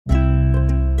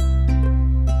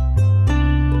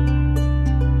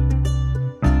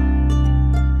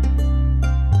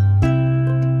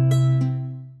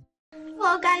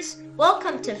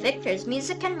Welcome to Victor's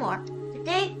Music and More.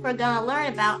 Today we're gonna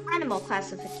learn about animal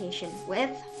classification with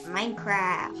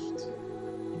Minecraft.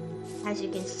 As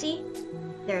you can see,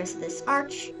 there's this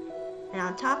arch, and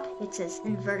on top it says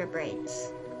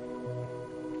Invertebrates.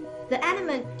 The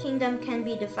animal kingdom can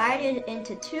be divided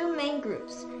into two main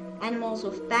groups. Animals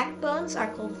with backbones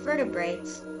are called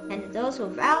vertebrates, and those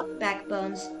without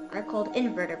backbones are called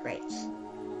invertebrates.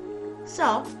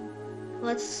 So,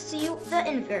 let's see the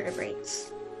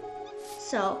invertebrates.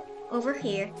 So, over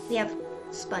here we have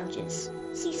sponges,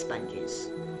 sea sponges.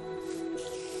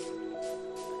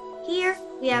 Here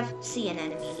we have sea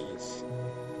anemones.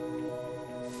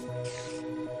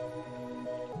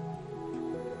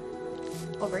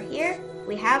 Over here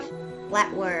we have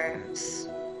flatworms.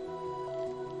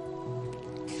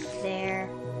 They're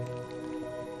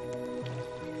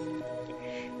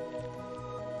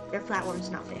flatworms,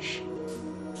 not fish.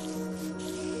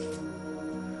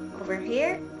 Over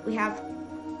here we have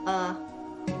a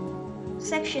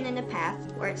section in the path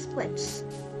where it splits.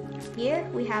 Here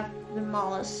we have the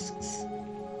mollusks.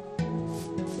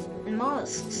 And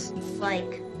mollusks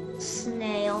like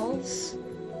snails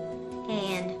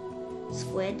and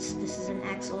squids. This is an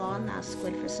axolotl, not a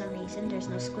squid for some reason. There's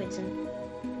no squids in...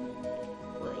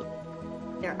 Wait.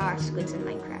 There are squids in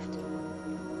Minecraft.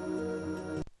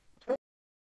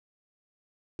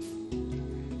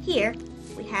 Here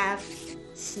we have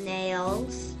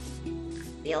snails.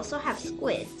 We also have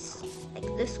squids, like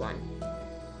this one.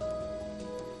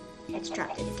 It's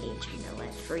trapped in a cage, you know,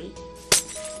 let free.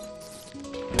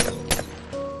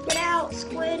 Get out,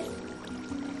 squid!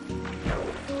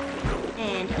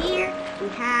 And here we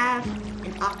have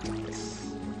an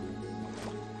octopus.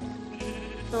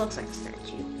 It looks like a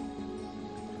statue.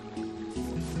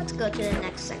 Let's go to the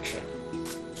next section.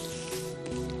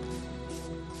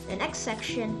 The next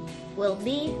section will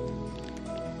be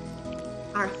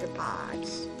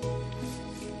Arthropods.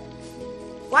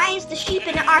 Why is the sheep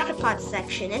in the arthropods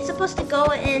section? It's supposed to go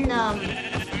in,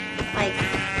 like,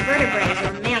 vertebrates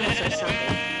or mammals or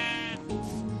something.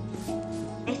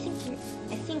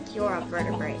 I think you're a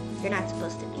vertebrate. You're not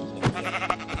supposed to be here.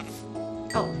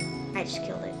 Oh, I just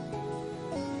killed it.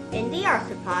 In the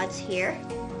arthropods here,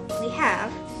 we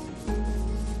have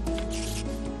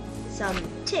some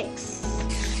ticks.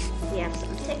 We have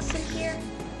some ticks in here.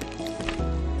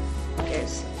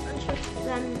 There's a bunch of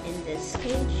them in this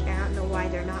cage. I don't know why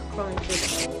they're not crawling through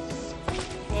the holes.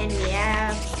 And we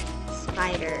have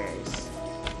spiders.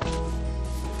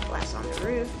 Glass on the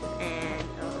roof, and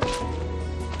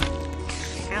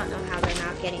I don't know how they're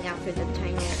not getting out through the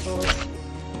tiny holes.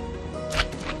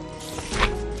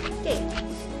 Okay.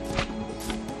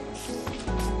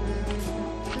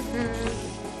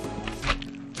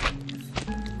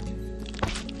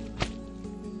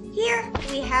 Here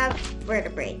we have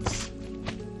vertebrates.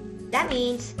 That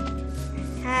means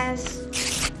it has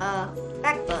a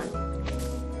backbone.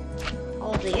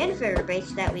 All the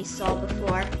invertebrates that we saw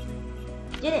before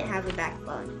didn't have a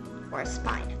backbone or a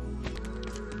spine.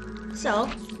 So,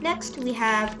 next we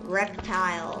have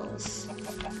reptiles.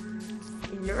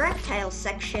 In the reptiles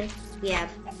section, we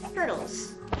have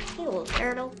turtles. Hey, little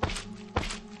turtle.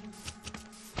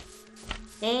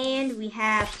 And we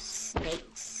have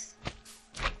snakes.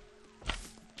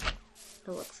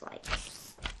 It looks like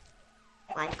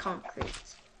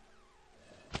concrete.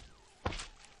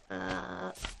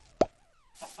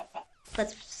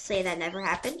 Let's say that never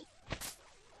happened.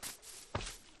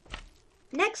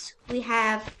 Next, we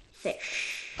have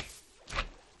fish.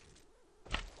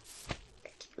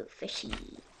 They're cute, fishy.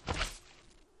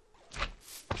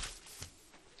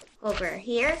 Over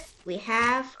here, we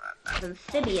have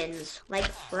amphibians, like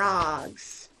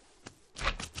frogs.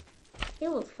 Hey,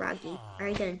 little froggy, are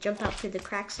you gonna jump out through the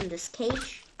cracks in this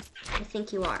cage? I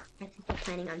think you are. I think you're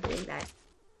planning on doing that.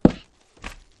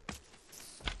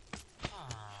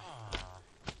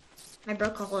 I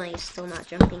broke a hole and he's still not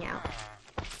jumping out.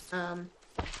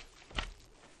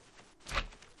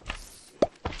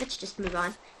 Let's just move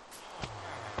on.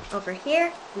 Over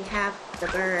here, we have the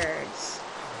birds.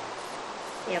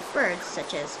 We have birds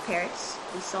such as parrots.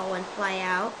 We saw one fly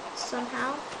out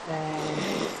somehow.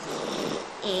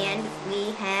 And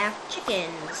we have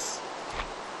chickens.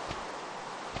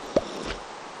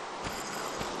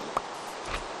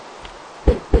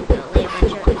 Lay a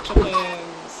bunch of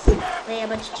chickens. Lay a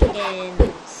bunch of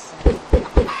chickens.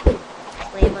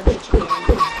 Lay a bunch of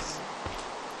chickens.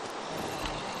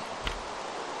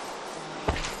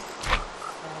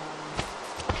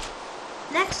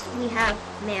 Next, we have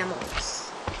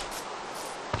mammals.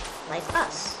 Like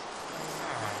us.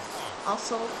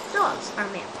 Also, dogs are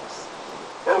mammals.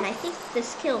 And I think the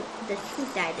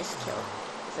tooth that I just killed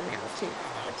is a mammal too.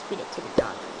 But Let's feed it to the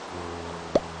dog.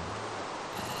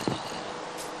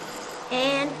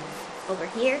 And over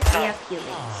here we have humans.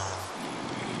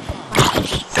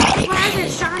 Why are there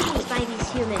zombies by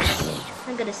these humans?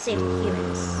 I'm gonna save the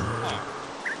humans.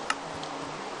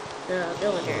 The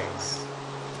villagers.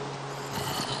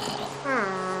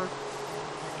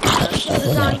 Kill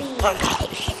the zombies! I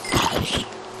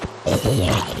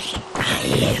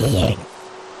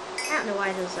don't know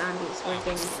why those zombies were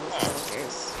getting those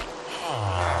villagers.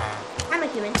 I'm a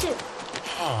human too.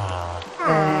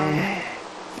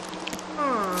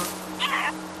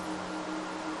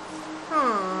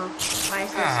 Why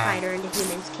is there a spider in the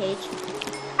human's cage?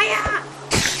 Hiya!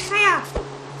 Hiya!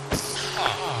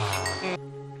 And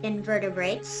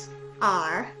invertebrates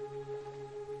are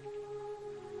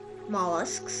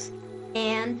mollusks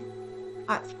and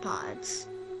arthropods.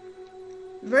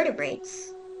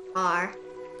 Vertebrates are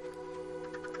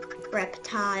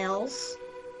reptiles,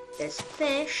 there's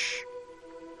fish,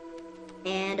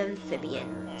 and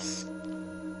amphibians.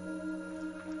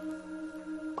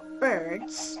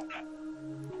 Birds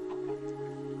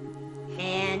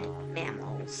and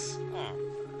mammals,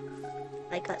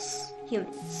 like us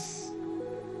humans.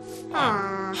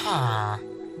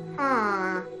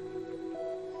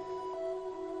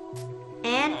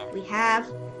 And we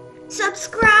have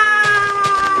subscribe!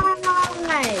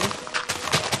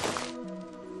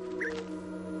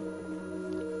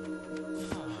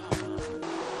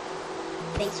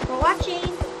 Thanks for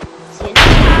watching!